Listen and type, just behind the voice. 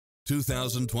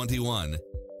2021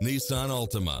 Nissan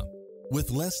Altima. With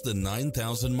less than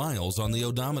 9,000 miles on the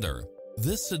odometer,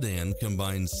 this sedan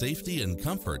combines safety and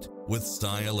comfort with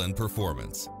style and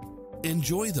performance.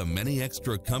 Enjoy the many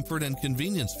extra comfort and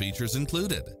convenience features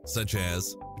included, such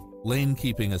as lane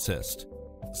keeping assist,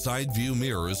 side view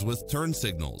mirrors with turn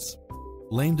signals,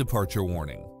 lane departure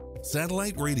warning,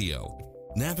 satellite radio,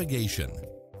 navigation,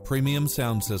 premium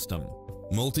sound system,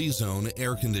 multi-zone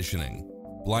air conditioning,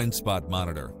 blind spot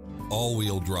monitor,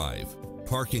 all-wheel drive,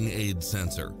 parking aid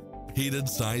sensor, heated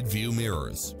side view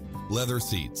mirrors, leather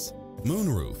seats,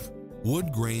 moonroof,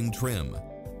 wood grain trim,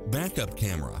 backup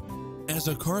camera. As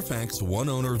a Carfax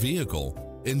one-owner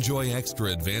vehicle, enjoy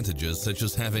extra advantages such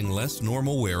as having less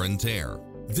normal wear and tear.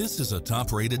 This is a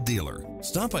top-rated dealer.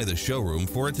 Stop by the showroom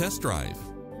for a test drive.